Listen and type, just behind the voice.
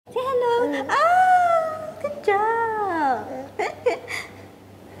Ah, good job.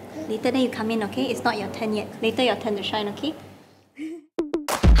 Later then you come in, okay? It's not your turn yet. Later your turn to shine, okay?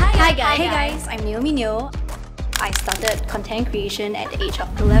 Hi guys, I'm Naomi Neo. I started content creation at the age of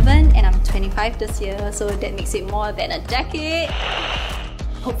 11 and I'm 25 this year, so that makes it more than a decade.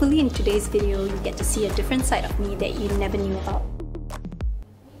 Hopefully in today's video, you get to see a different side of me that you never knew about.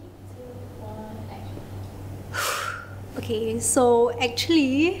 Okay, so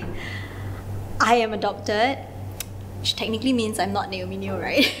actually, I am adopted, which technically means I'm not Naomi Neo,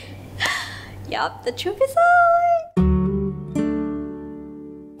 right? Yup, the truth is out!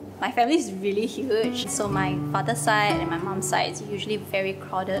 My family is really huge, so my father's side and my mom's side is usually very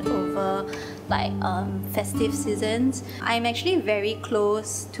crowded over like festive seasons. I'm actually very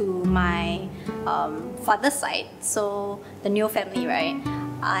close to my father's side, so the Neo family, right?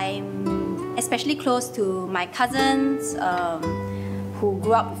 I'm especially close to my cousins who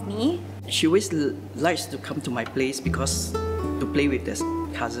grew up with me. She always likes to come to my place because to play with their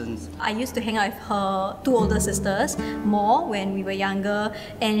cousins. I used to hang out with her two older sisters more when we were younger,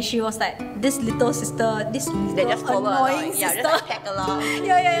 and she was like this little sister, this they just follow annoying along. Yeah, sister. just like tag along.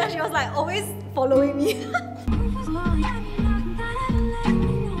 Yeah. She was like always following me.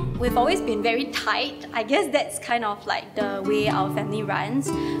 We've always been very tight. I guess that's kind of like the way our family runs.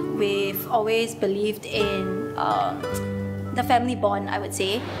 We've always believed in the family bond, I would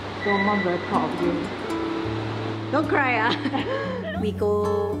say. Your mom very proud of you. Don't cry, We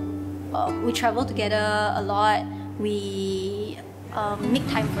travel together a lot. We make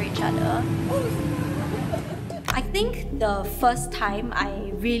time for each other. I think the first time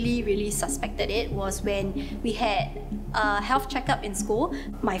I really suspected it was when we had a health checkup in school.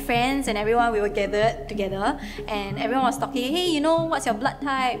 My friends and everyone, we were gathered together and everyone was talking, hey, you know, what's your blood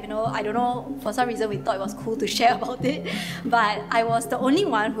type? You know, I don't know, for some reason we thought it was cool to share about it. But I was the only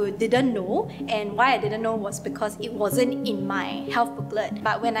one who didn't know, and why I didn't know was because it wasn't in my health booklet.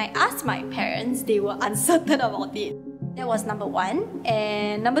 But when I asked my parents, they were uncertain about it. That was number one.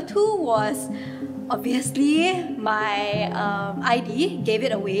 And number two was, obviously, my ID gave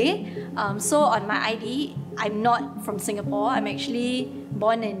it away. So on my ID, I'm not from Singapore. I'm actually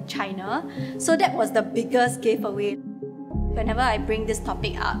born in China. So that was the biggest giveaway. Whenever I bring this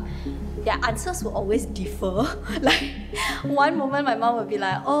topic up, their answers will always differ. Like one moment my mom would be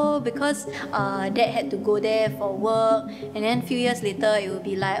like, oh, because dad had to go there for work. And then a few years later, it would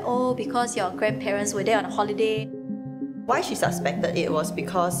be like, oh, because your grandparents were there on a holiday. Why she suspected it was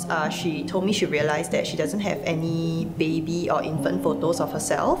because she told me she realized that she doesn't have any baby or infant photos of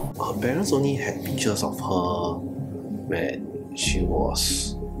herself. Her parents only had pictures of her when she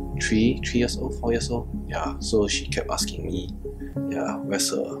was 3 years old, 4 years old. Yeah, so she kept asking me, yeah,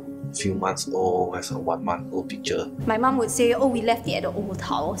 where's a few months old, where's a 1 month old picture? My mom would say, oh, we left it at the old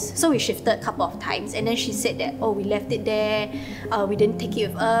house. So we shifted a couple of times, and then she said that, oh, we left it there, we didn't take it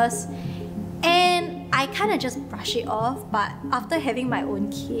with us. And I kind of just brush it off, but after having my own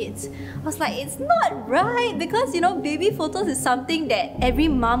kids, I was like, it's not right, because you know, baby photos is something that every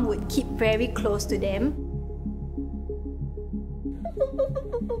mom would keep very close to them.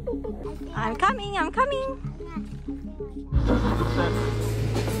 I'm coming.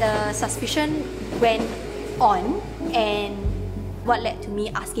 The suspicion went on, and what led to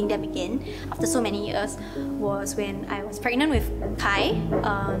me asking them again after so many years was when I was pregnant with Kai.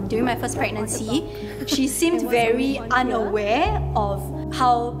 During my first pregnancy, she seemed very unaware of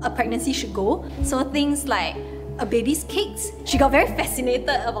how a pregnancy should go. So things like a baby's kicks, she got very fascinated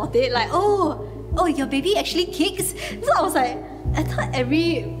about it, like, oh, your baby actually kicks? So I was like, I thought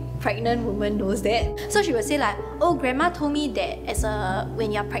every pregnant woman knows that. So she would say like, oh, grandma told me that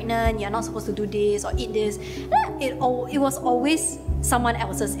when you're pregnant, you're not supposed to do this or eat this. It was always someone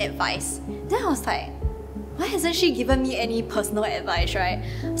else's advice. Then I was like, why hasn't she given me any personal advice, right?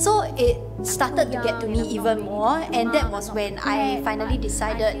 So it started to get to me even more, and that was when I finally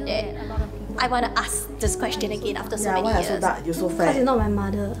decided that I want to ask this question again after so many years. Why so dark? You're so fair. Because you're not my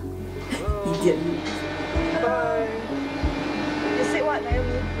mother. Idiot. Bye. You said what,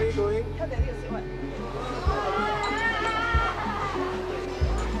 Naomi? Where are you going? Tell Daddy you said what?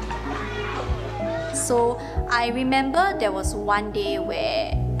 So I remember there was one day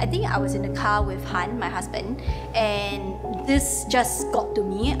where I think I was in the car with Han, my husband, and this just got to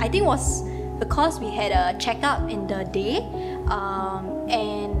me. I think it was because we had a checkup in the day,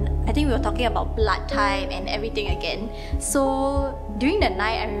 and I think we were talking about blood type and everything again. So during the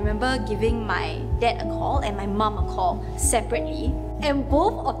night, I remember giving my dad a call and my mom a call separately, and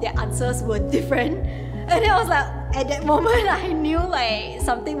both of their answers were different. And then I was like, at that moment, I knew like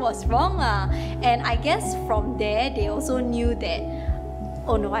something was wrong. And I guess from there, they also knew that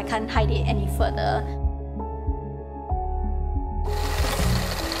oh no, I can't hide it any further.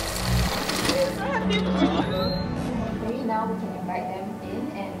 Maybe now we can invite them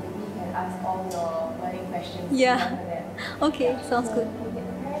in and maybe you can ask all your burning questions Yeah. for them. Okay, sounds good. Can we get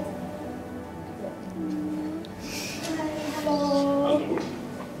the parents? Hello.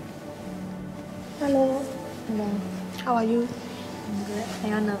 Hello. Hello. How are you? I'm good. Are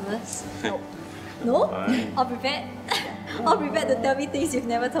you nervous? No. No? All prepared? All prepared to tell me things you've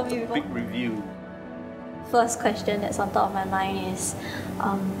never told me before? Big review. First question that's on top of my mind is,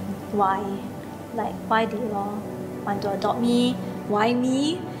 why? Like, why do you all want to adopt me? Why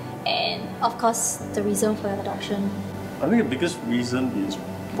me? And of course, the reason for your adoption. I think the biggest reason is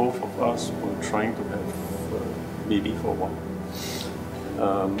both of us were trying to have a baby for a while.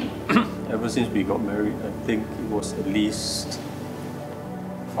 Ever since we got married, I think it was at least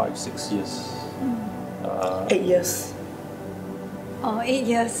 5-6 years. 8 years. Oh, 8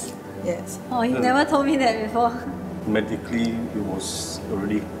 years. Yes. Oh, you never told me that before. Medically, it was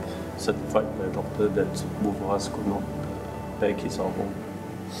already certified by a doctor that both of us could not bear kids our own.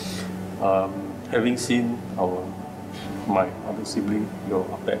 Having seen my other sibling, your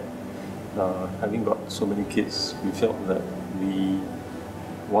Apek, having got so many kids, we felt that we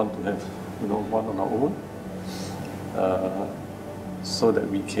want to have one on our own, so that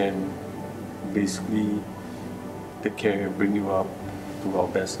we can basically take care, bring you up to our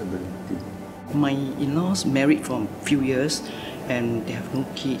best ability. My in-laws married for a few years and they have no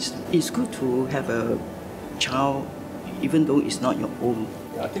kids. It's good to have a child even though it's not your own.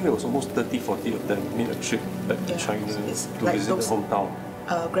 I think there was almost 30-40 of them made a trip back to China It's to like visit those- the hometown.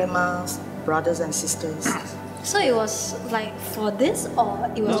 Grandmas, brothers and sisters. So it was like for this, or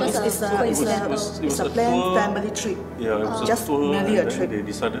it was No, just it's a a- coincidental? it It's was a a planned tour. family trip. Yeah, it was Just a tour, merely a and then trip. they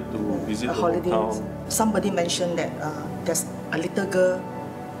decided to visit A the holiday. hometown. Somebody mentioned that there's a little girl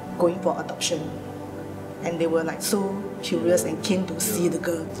going for adoption, and they were like so curious and keen to see the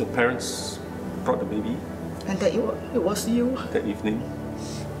girl. The parents brought the baby And that it was you. that evening.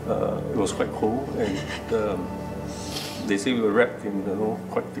 It was quite cold, and they say we were wrapped in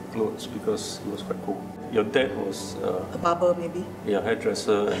quite thick clothes because it was quite cold. Your dad was A barber maybe. a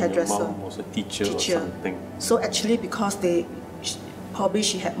hairdresser, and Hairdresser. your mom was a teacher or something. So actually, because probably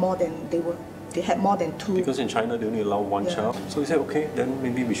she had more than they had more than two. Because in China they only allow one Yeah. child. So we said, okay, then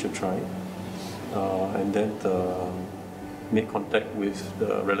maybe we should try. And then made contact with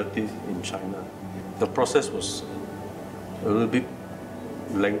the relative in China. The process was a little bit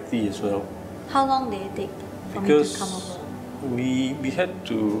lengthy as well. How long did it take for me to Because come over? we had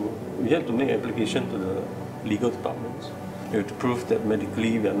to make application to the legal departments. We have to prove that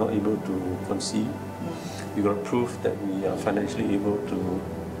medically we are not able to conceive. We got to prove that we are financially able to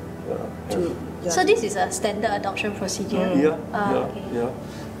have. So this is a standard adoption procedure? Okay. Yeah.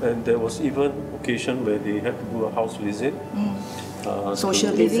 And there was even occasion where they had to do a house visit.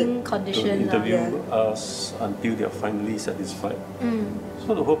 Social to, visit. Living to condition. interview us until they are finally satisfied.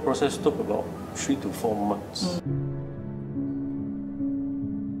 So the whole process took about 3 to 4 months.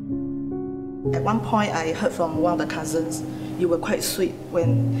 At one point, I heard from one of the cousins, you were quite sweet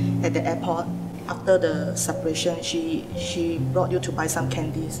when at the airport. After the separation, she brought you to buy some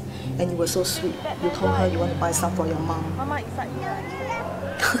candies, and you were so sweet. You told her you want to buy some for your mom.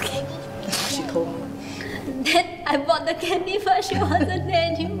 Okay. That's what she told me. Then I bought the candy, but she wasn't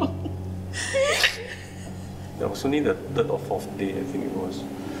there anymore. That was only the third or fourth day, I think it was.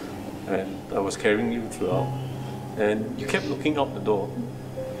 And I was carrying you throughout. And you kept looking out the door,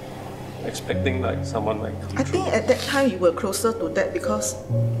 expecting like someone like come I through. think at that time you were closer to that because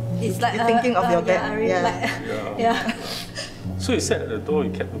It's like you're thinking of your dad. Yeah, I really Yeah. like, yeah. So you sat at the door, you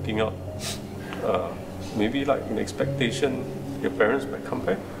kept looking out. Maybe like in expectation your parents might come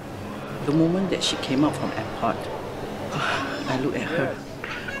back. The moment that she came out from airport, I look at her.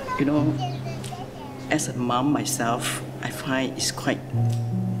 You know, as a mom myself, I find it's quite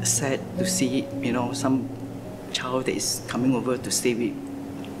sad to see, some child that is coming over to stay with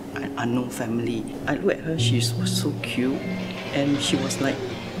an unknown family. I look at her, she was so cute, and she was like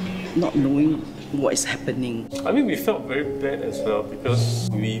not knowing what is happening. I mean, we felt very bad as well because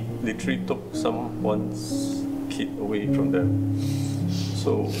we literally took someone's kid away from them.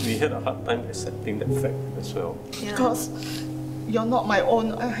 So we had a hard time accepting that fact as well. because you're not my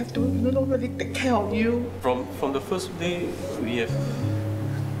own. I have to really take care of you. From the first day, we have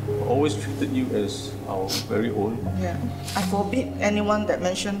always treated you as our very own. Yeah. I forbid anyone that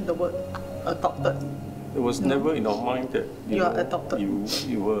mentioned the word adopted. It was never in our mind that You are adopted.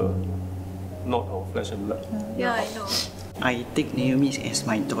 You were not our flesh and blood. Yeah, I know. I take Naomi as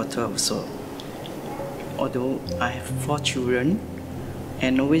my daughter also. Although I have 4 children,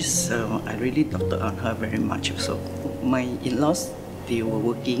 And always, I really doted on her very much also. My in-laws, they were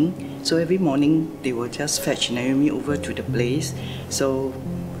working, so every morning they will just fetch Naomi over to the place. So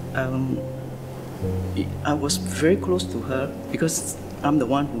I was very close to her because I'm the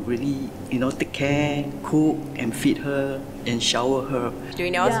one who really, take care, cook and feed her and shower her.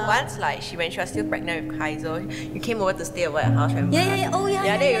 During there was once, when she was still pregnant with Kaizo, you came over to stay over at house, remember? Yeah,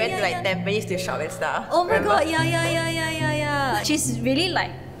 then we went to Tampines to shop and stuff. Oh my remember? god, yeah. She's really like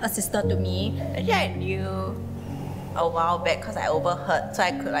a sister to me. Actually, I knew a while back because I overheard, so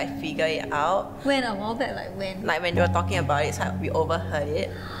I could figure it out. When? A while back, like when? Like when they were talking about it, so we overheard it.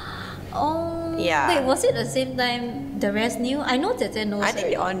 Oh. Yeah. Wait, was it the same time the rest knew? I know Tete knows. I think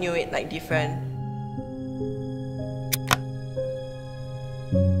we all knew it different.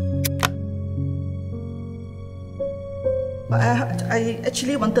 But I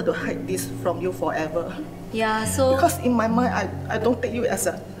actually wanted to hide this from you forever. Yeah, so Because in my mind, I don't take you as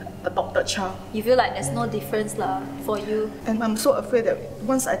a adopted child. you feel like there's no difference lah for you. And I'm so afraid that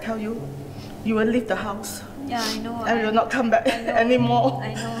once I tell you, you will leave the house Yeah, I know. and will not come back I know. anymore.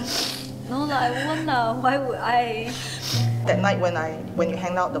 I know. No lah, I won't lah. Why would I? That night when you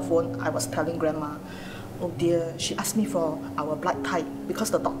hang out the phone, I was telling Grandma, oh dear, she asked me for our blood type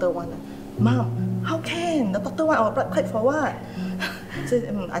because the doctor wanted. Mom, how can? The doctor want our blood type for what? So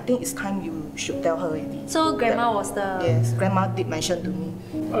I think it's time you should tell her already. So Grandma was the... Yes, Grandma did mention to me.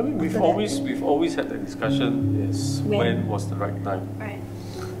 I mean, we've always had the discussion is when was the right time. Right.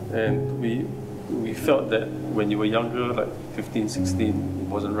 And we felt that when you were younger, like 15, 16, it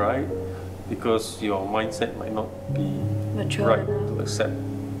wasn't right because your mindset might not be Mature right enough. to accept.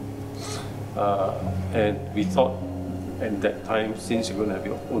 And we thought at that time, since you're going to have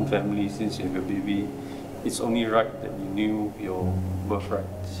your own family, since you have your baby, it's only right that you knew your birthright.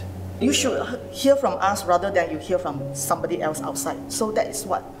 You should hear from us rather than you hear from somebody else outside. So that is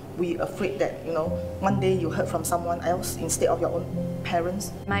what we're afraid that, one day you heard from someone else instead of your own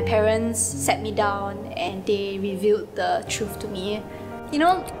parents. My parents sat me down and they revealed the truth to me.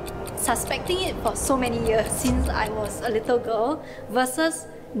 Suspecting it for so many years since I was a little girl versus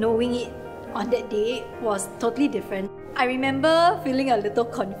knowing it on that day was totally different. I remember feeling a little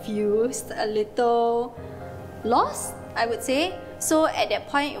confused, a little lost, I would say. So at that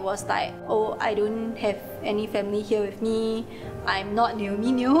point, it was like, oh, I don't have any family here with me. I'm not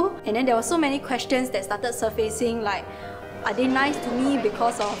Naomi Neo. And then there were so many questions that started surfacing, like, are they nice to me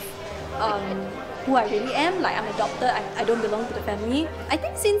because of who I really am? Like, I'm adopted, I don't belong to the family. I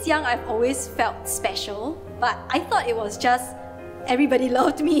think since young, I've always felt special, but I thought it was just everybody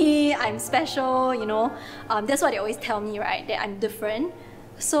loved me, I'm special, that's what they always tell me, right? That I'm different.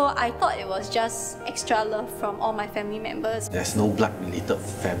 So I thought it was just extra love from all my family members. There's no blood-related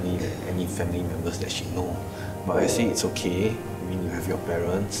family, any family members that she know. But I say it's okay. I mean, you have your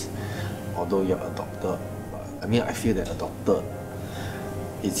parents, although you're adopted. But, I feel that adopted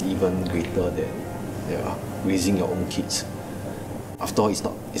is even greater than raising your own kids. After all, it's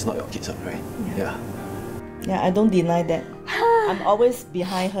not your kids, right? Yeah. Yeah, I don't deny that. I'm always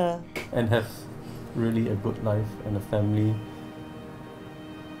behind her. And have really a good life and a family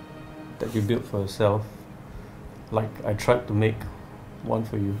that you built for yourself, like I tried to make one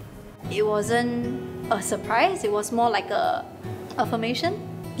for you. It wasn't a surprise, it was more like a affirmation.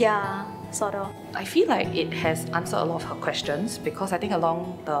 Yeah, sort of. I feel like it has answered a lot of her questions because I think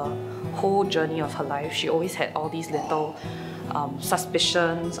along the whole journey of her life, she always had all these little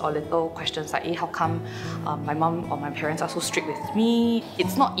suspicions or little questions like, how come my mom or my parents are so strict with me?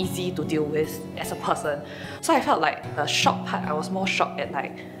 It's not easy to deal with as a person. So I felt like the shock part, I was more shocked at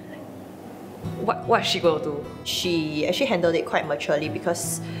what is she going to do? She actually handled it quite maturely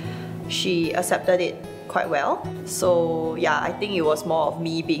because she accepted it quite well. So yeah, I think it was more of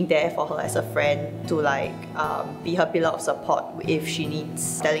me being there for her as a friend to be her pillar of support if she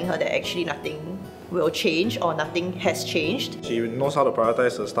needs, telling her that actually nothing will change or nothing has changed. She knows how to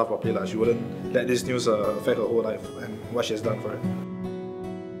prioritize her stuff properly. She wouldn't let this news affect her whole life and what she has done for it.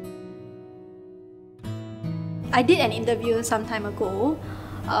 I did an interview some time ago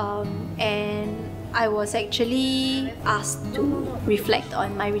and I was actually asked to reflect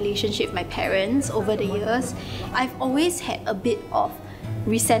on my relationship with my parents over the years. I've always had a bit of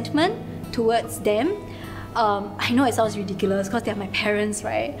resentment towards them. I know it sounds ridiculous because they're my parents,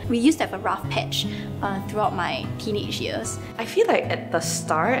 right? We used to have a rough patch throughout my teenage years. I feel like at the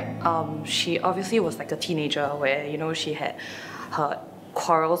start, she obviously was like a teenager where, she had her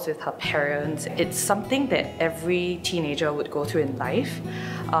quarrels with her parents. It's something that every teenager would go through in life.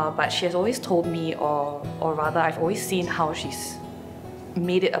 But she has always told me, or rather I've always seen how she's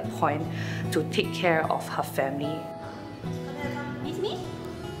made it a point to take care of her family. It's me?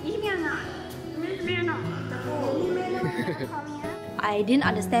 I didn't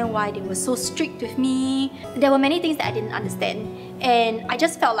understand why they were so strict with me. There were many things that I didn't understand, and I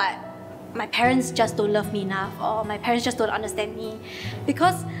just felt like my parents just don't love me enough, or my parents just don't understand me,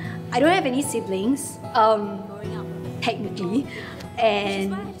 because I don't have any siblings growing up, technically,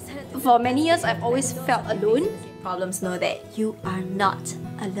 and for many years I've always felt alone. Problems know that you are not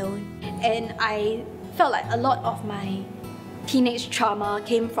alone, and I felt like a lot of my teenage trauma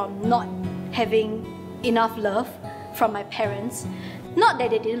came from not having enough love from my parents. Not that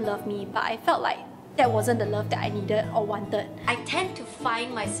they didn't love me, but I felt like that wasn't the love that I needed or wanted. I tend to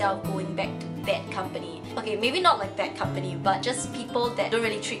find myself going back to bad company. Okay, maybe not like bad company, but just people that don't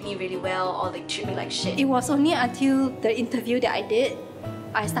really treat me really well, or they treat me like shit. It was only until the interview that I did,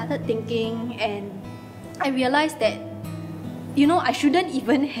 I started thinking, and I realized that, you know, I shouldn't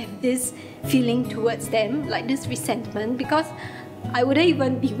even have this feeling towards them, like this resentment, because I wouldn't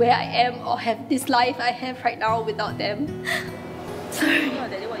even be where I am or have this life I have right now without them. Sorry.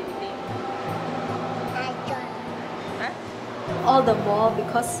 All the more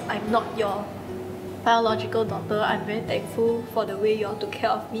because I'm not your biological daughter, I'm very thankful for the way you all took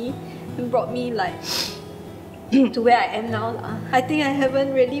care of me and brought me like to where I am now. I think I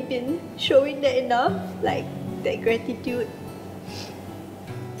haven't really been showing that enough, like that gratitude.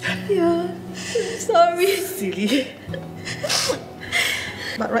 Yeah, I'm sorry. Silly.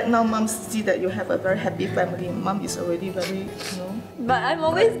 But right now, Mom see that you have a very happy family. Mom is already very, you know. But I'm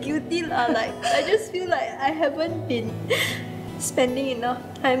always guilty lah. Like I just feel like I haven't been spending enough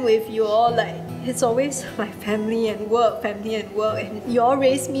time with you all. Like it's always my family and work, and you all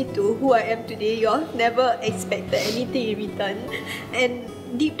raised me to who I am today. You all never expected anything in return, and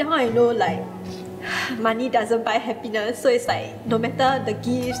deep down I know like money doesn't buy happiness. So it's like no matter the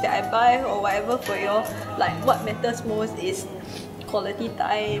gifts that I buy or whatever for you all, like what matters most is quality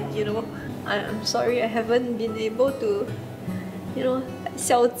time. You know, I'm sorry I haven't been able to, you know,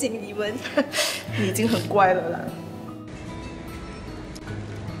 孝敬你们。你已经很乖了啦。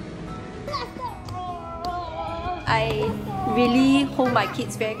I really hold my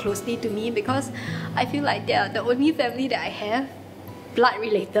kids very closely to me because I feel like they are the only family that I have,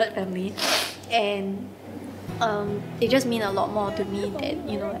 blood-related family, and they just mean a lot more to me than,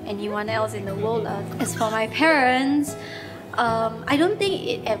 you know, anyone else in the world. As for my parents, I don't think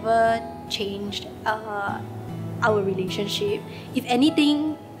it ever changed our relationship. If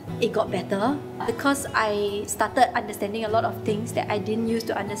anything, it got better because I started understanding a lot of things that I didn't used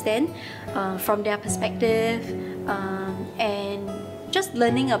to understand from their perspective, and just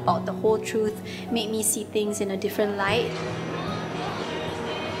learning about the whole truth made me see things in a different light.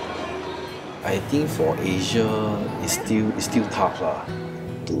 I think for Asia, it's still tough lah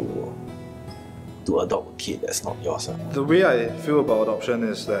to adopt a kid that's not yours. The way I feel about adoption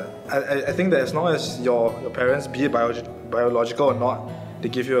is that I think that as long as your parents, be it biological or not, they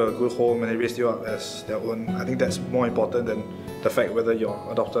give you a good home and they raise you up as their own, I think that's more important than the fact whether you're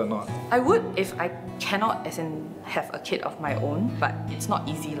adopted or not. I would if I cannot as in have a kid of my own, but it's not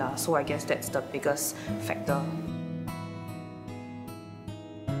easy lah, so I guess that's the biggest factor.